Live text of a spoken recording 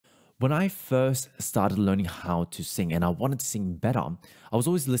When I first started learning how to sing and I wanted to sing better, I was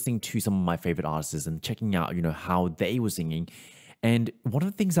always listening to some of my favorite artists and checking out, how they were singing. And one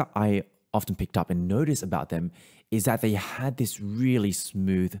of the things that I often picked up and noticed about them is that they had this really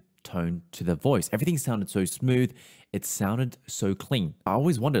smooth tone to their voice. Everything sounded so smooth. It sounded so clean. I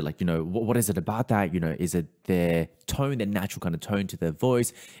always wondered, what is it about that? Is it their tone, their natural kind of tone to their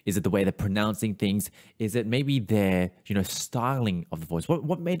voice? Is it the way they're pronouncing things? Is it maybe their, styling of the voice?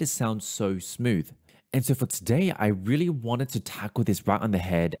 What made it sound so smooth? And so for today, I really wanted to tackle this right on the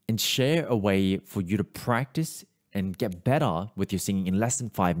head and share a way for you to practice and get better with your singing in less than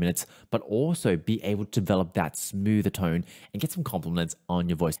 5 minutes, but also be able to develop that smoother tone and get some compliments on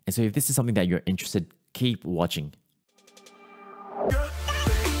your voice. And so if this is something that you're interested, keep watching.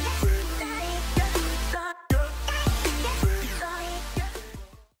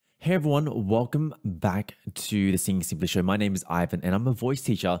 Hey everyone, welcome back to the Singing Simply Show. My name is Ivan and I'm a voice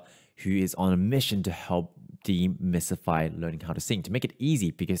teacher who is on a mission to help demystify learning how to sing, to make it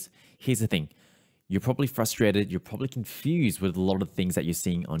easy. Because here's the thing, you're probably frustrated, you're probably confused with a lot of things that you're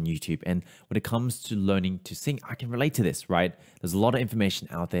seeing on YouTube. And when it comes to learning to sing, I can relate to this, right? There's a lot of information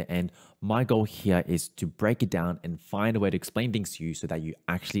out there and my goal here is to break it down and find a way to explain things to you so that you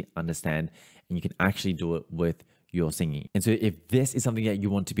actually understand and you can actually do it with your singing. And so if this is something that you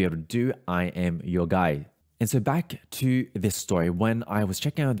want to be able to do, I am your guy. And so back to this story, when I was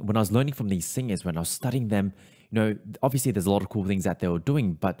learning from these singers, when I was studying them, obviously there's a lot of cool things that they were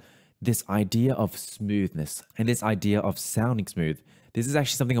doing, but this idea of smoothness and this idea of sounding smooth, this is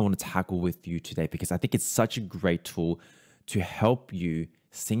actually something I want to tackle with you today because I think it's such a great tool to help you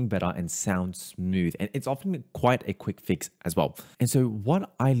sing better and sound smooth. And it's often quite a quick fix as well. And so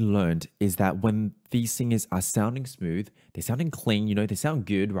what I learned is that when these singers are sounding smooth, they're sounding clean, they sound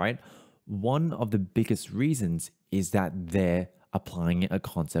good, right? One of the biggest reasons is that they're applying a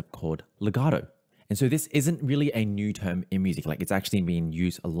concept called legato. And so this isn't really a new term in music, like it's actually being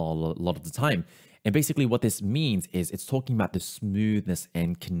used a lot of the time. And basically what this means is it's talking about the smoothness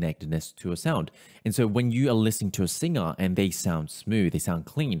and connectedness to a sound. And so when you are listening to a singer and they sound smooth, they sound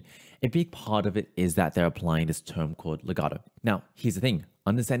clean, a big part of it is that they're applying this term called legato. Now, here's the thing,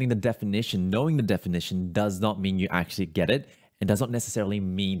 understanding the definition, knowing the definition does not mean you actually get it. And does not necessarily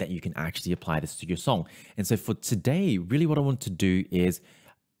mean that you can actually apply this to your song. And so for today, really what I want to do is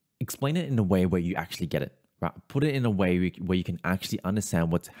explain it in a way where you actually get it, right? Put it in a way where you can actually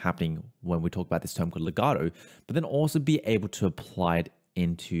understand what's happening when we talk about this term called legato, but then also be able to apply it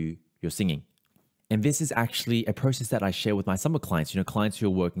into your singing. And this is actually a process that I share with my summer clients, clients who are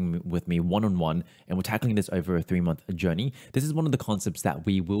working with me one-on-one, and we're tackling this over a 3-month journey. This is one of the concepts that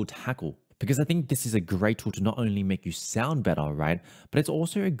we will tackle because I think this is a great tool to not only make you sound better, right? But it's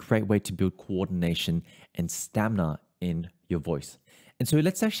also a great way to build coordination and stamina in your voice. And so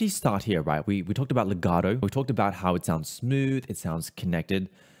let's actually start here, right? We talked about legato. We talked about how it sounds smooth, it sounds connected,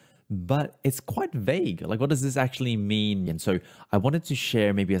 but it's quite vague. Like, what does this actually mean? And so I wanted to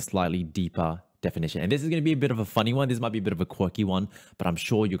share maybe a slightly deeper definition. And this is going to be a bit of a funny one. This might be a bit of a quirky one, but I'm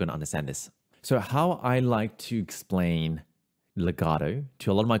sure you're going to understand this. So how I like to explain legato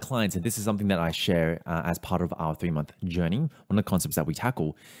to a lot of my clients, and this is something that I share as part of our 3-month journey, one of the concepts that we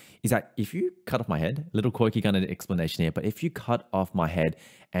tackle is that if you cut off my head, little quirky kind of explanation here, but if you cut off my head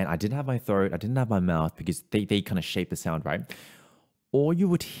and I didn't have my throat, I didn't have my mouth because they kind of shape the sound, right? All you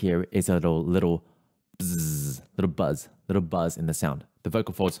would hear is a little buzz, little buzz in the sound. The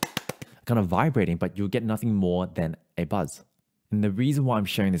vocal folds are kind of vibrating, but you'll get nothing more than a buzz. And the reason why I'm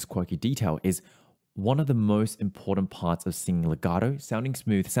sharing this quirky detail is one of the most important parts of singing legato, sounding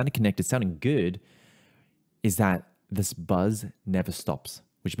smooth, sounding connected, sounding good, is that this buzz never stops.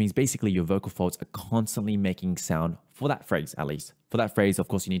 Which means basically your vocal folds are constantly making sound for that phrase, at least. For that phrase, of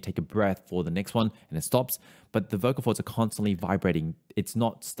course, you need to take a breath for the next one and it stops. But the vocal folds are constantly vibrating. It's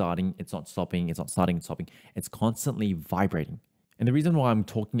not starting, it's not stopping, it's not starting, it's stopping. It's constantly vibrating. And the reason why I'm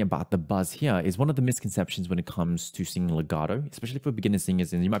talking about the buzz here is one of the misconceptions when it comes to singing legato, especially for beginner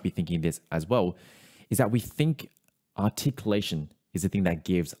singers, and you might be thinking this as well, is that we think articulation is the thing that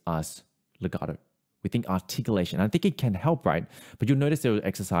gives us legato. We think articulation. I think it can help, right? But you'll notice there are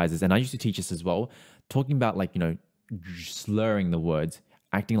exercises, and I used to teach this as well, talking about slurring the words,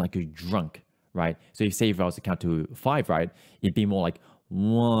 acting like you're drunk, right? So if I was to count to 5, right? It'd be more like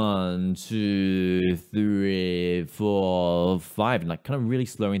 1, 2, 3, 4, 5, and like kind of really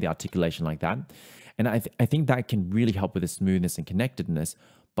slowing the articulation like that. And I think that can really help with the smoothness and connectedness.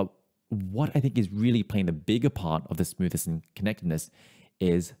 But what I think is really playing the bigger part of the smoothness and connectedness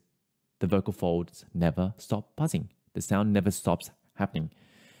is the vocal folds never stop buzzing. The sound never stops happening.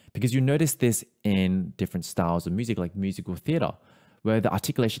 Because you notice this in different styles of music, like musical theater. where the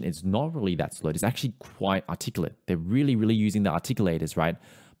articulation is not really that slow. It's actually quite articulate. They're really, really using the articulators, right?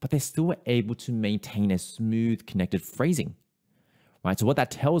 But they're still able to maintain a smooth, connected phrasing, right? So what that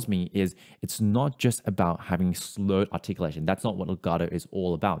tells me is it's not just about having slowed articulation. That's not what legato is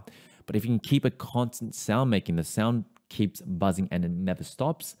all about. But if you can keep a constant sound making, the sound keeps buzzing and it never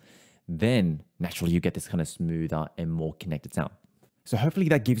stops, then naturally you get this kind of smoother and more connected sound. So hopefully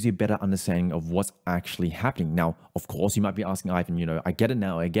that gives you a better understanding of what's actually happening. Now, of course, you might be asking, Ivan, I get it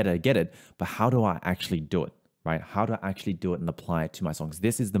now, I get it, but how do I actually do it, right? How do I actually do it and apply it to my songs?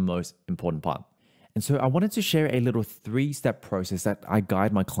 This is the most important part. And so I wanted to share a little 3-step process that I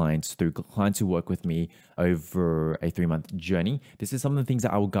guide my clients through, clients who work with me over a 3-month journey. This is some of the things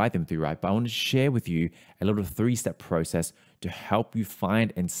that I will guide them through, right? But I want to share with you a little 3-step process to help you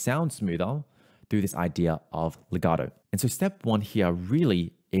find and sound smoother through this idea of legato. And so step 1 here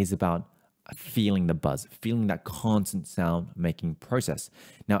really is about feeling the buzz, feeling that constant sound making process.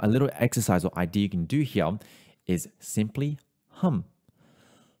 Now, a little exercise or idea you can do here is simply hum.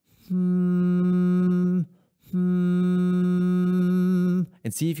 And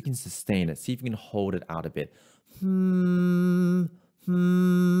see if you can sustain it. See if you can hold it out a bit.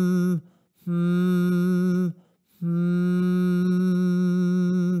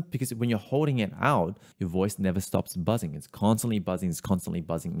 Because when you're holding it out, your voice never stops buzzing. It's constantly buzzing, it's constantly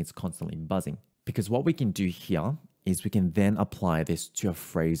buzzing, it's constantly buzzing. Because what we can do here is we can then apply this to a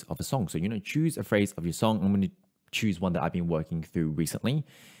phrase of a song. So, choose a phrase of your song. I'm going to choose one that I've been working through recently.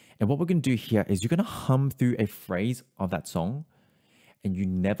 And what we're going to do here is you're going to hum through a phrase of that song and you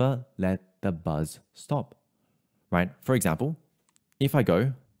never let the buzz stop, right? For example, if I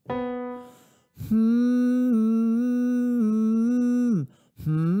go,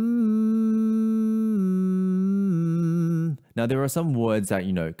 now there are some words that,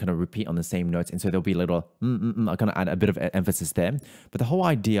 kind of repeat on the same notes. And so there'll be a little, I kind of add a bit of emphasis there. But the whole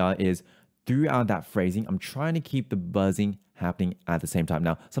idea is throughout that phrasing, I'm trying to keep the buzzing happening at the same time.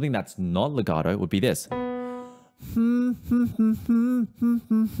 Now, something that's not legato would be this.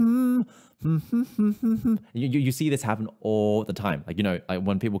 You see this happen all the time. Like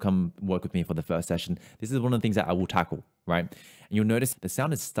when people come work with me for the first session, this is one of the things that I will tackle, right? And you'll notice the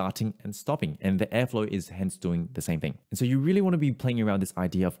sound is starting and stopping, and the airflow is hence doing the same thing. And so you really want to be playing around this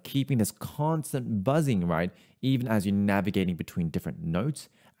idea of keeping this constant buzzing, right? Even as you're navigating between different notes,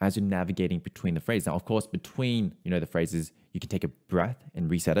 as you're navigating between the phrases. Now, of course, between, the phrases, you can take a breath and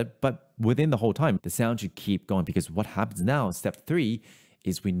reset it, but within the whole time, the sound should keep going, because what happens now, step 3,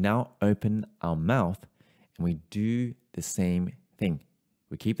 is we now open our mouth and we do the same thing.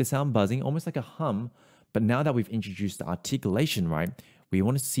 We keep the sound buzzing, almost like a hum, but now that we've introduced the articulation, right, we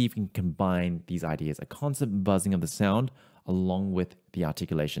want to see if we can combine these ideas, a constant buzzing of the sound along with the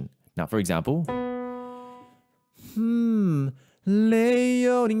articulation. Now, for example, 泪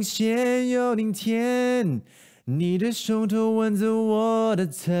又领咸又领甜，你的胸头吻着我的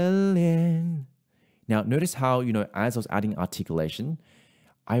侧脸。Now, notice how, as I was adding articulation,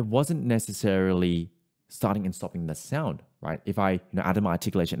 I wasn't necessarily starting and stopping the sound, right? If I added my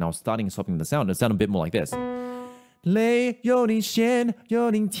articulation and I was starting and stopping the sound, it sounded a bit more like this. 泪又领咸又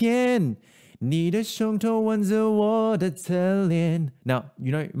领甜，你的胸头吻着我的侧脸。Now,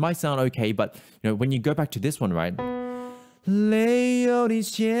 it might sound okay, but when you go back to this one, right? 泪又领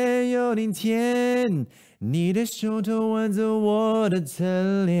咸又领甜，你的胸头吻着我的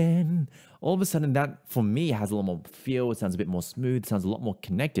侧脸。All of a sudden, that for me has a lot more feel. It sounds a bit more smooth. It sounds a lot more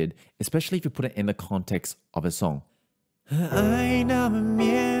connected, especially if you put it in the context of a song. 爱那么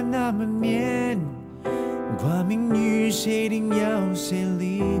绵那么绵，把命运谁定要谁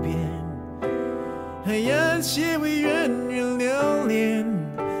离别，海洋写为源远流连，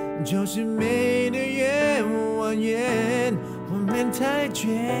就是美的愿望愿。我们太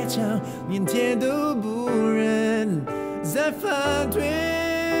倔强，连天都不忍再反对。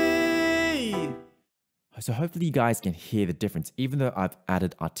So hopefully you guys can hear the difference. Even though I've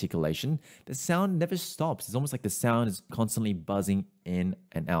added articulation, the sound never stops. It's almost like the sound is constantly buzzing in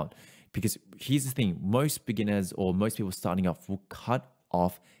and out. Because here's the thing, most beginners or most people starting off will cut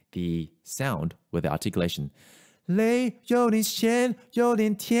off the sound with the articulation. 泪有点咸，有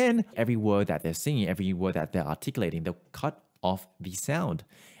点甜. Every word that they're singing, every word that they're articulating, they'll cut off the sound.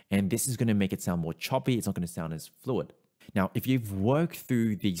 And this is going to make it sound more choppy. It's not going to sound as fluid. Now, if you've worked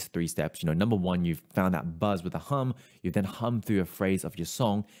through these 3 steps, number 1, you've found that buzz with a hum, you then hum through a phrase of your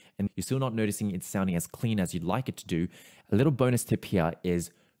song, and you're still not noticing it sounding as clean as you'd like it to do, a little bonus tip here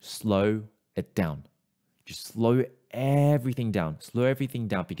is slow it down. Just slow everything down. Slow everything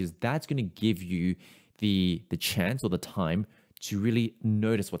down, because that's going to give you the chance or the time to really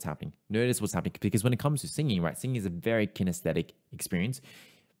notice what's happening. Notice what's happening, because when it comes to singing, right, singing is a very kinesthetic experience.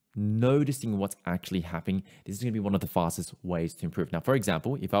 Noticing what's actually happening, this is going to be one of the fastest ways to improve. Now, for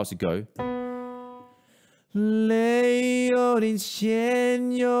example, if I was to go, 泪有点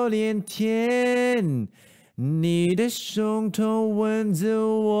咸，有点甜，你的胸膛吻着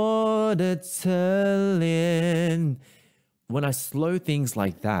我的侧脸。When I slow things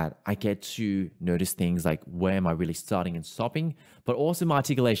like that, I get to notice things like where am I really starting and stopping, but also my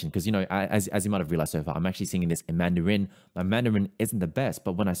articulation. Because, you know, as you might have realized so far, I'm actually singing this in Mandarin. My Mandarin isn't the best,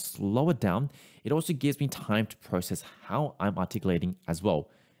 but when I slow it down, it also gives me time to process how I'm articulating as well.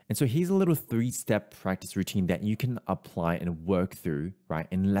 And so here's a little 3-step practice routine that you can apply and work through, right,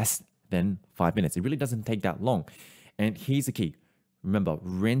 in less than 5 minutes. It really doesn't take that long. And here's the key. Remember,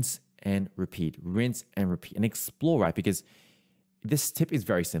 rinse and repeat, and explore, right? Because this tip is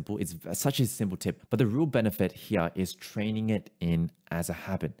very simple. It's such a simple tip, but the real benefit here is training it in as a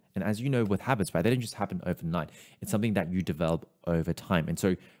habit. And as you know, with habits, right, they don't just happen overnight. It's something that you develop over time. And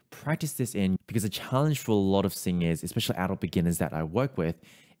so practice this in, because the challenge for a lot of singers, especially adult beginners that I work with,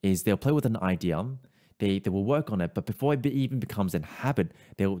 is they'll play with an idea, they will work on it, but before it even becomes a habit,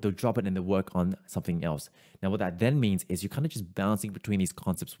 they'll drop it and they'll work on something else. Now, what that then means is you're kind of just bouncing between these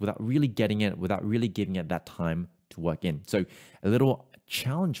concepts without really getting it, without really giving it that time to work in. So a little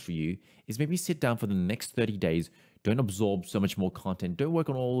challenge for you is maybe sit down for the next 30 days. Don't absorb so much more content. Don't work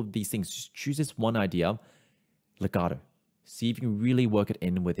on all of these things. Just choose this one idea, legato. See if you can really work it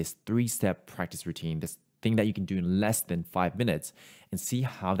in with this 3-step practice routine, this thing that you can do in less than 5 minutes, and see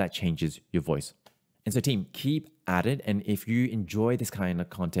how that changes your voice. And so team, keep at it. And if you enjoy this kind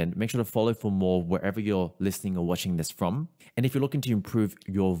of content, make sure to follow for more wherever you're listening or watching this from. And if you're looking to improve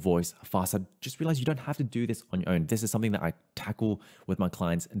your voice faster, just realize you don't have to do this on your own. This is something that I tackle with my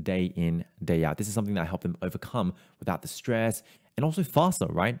clients day in, day out. This is something that I help them overcome without the stress and also faster,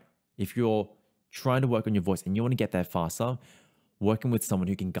 right? If you're trying to work on your voice and you want to get there faster, working with someone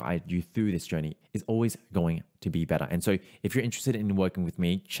who can guide you through this journey is always going to be better. And so if you're interested in working with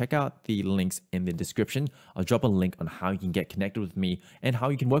me, check out the links in the description. I'll drop a link on how you can get connected with me and how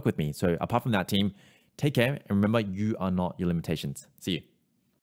you can work with me. So apart from that, team, take care. And remember, you are not your limitations. See you.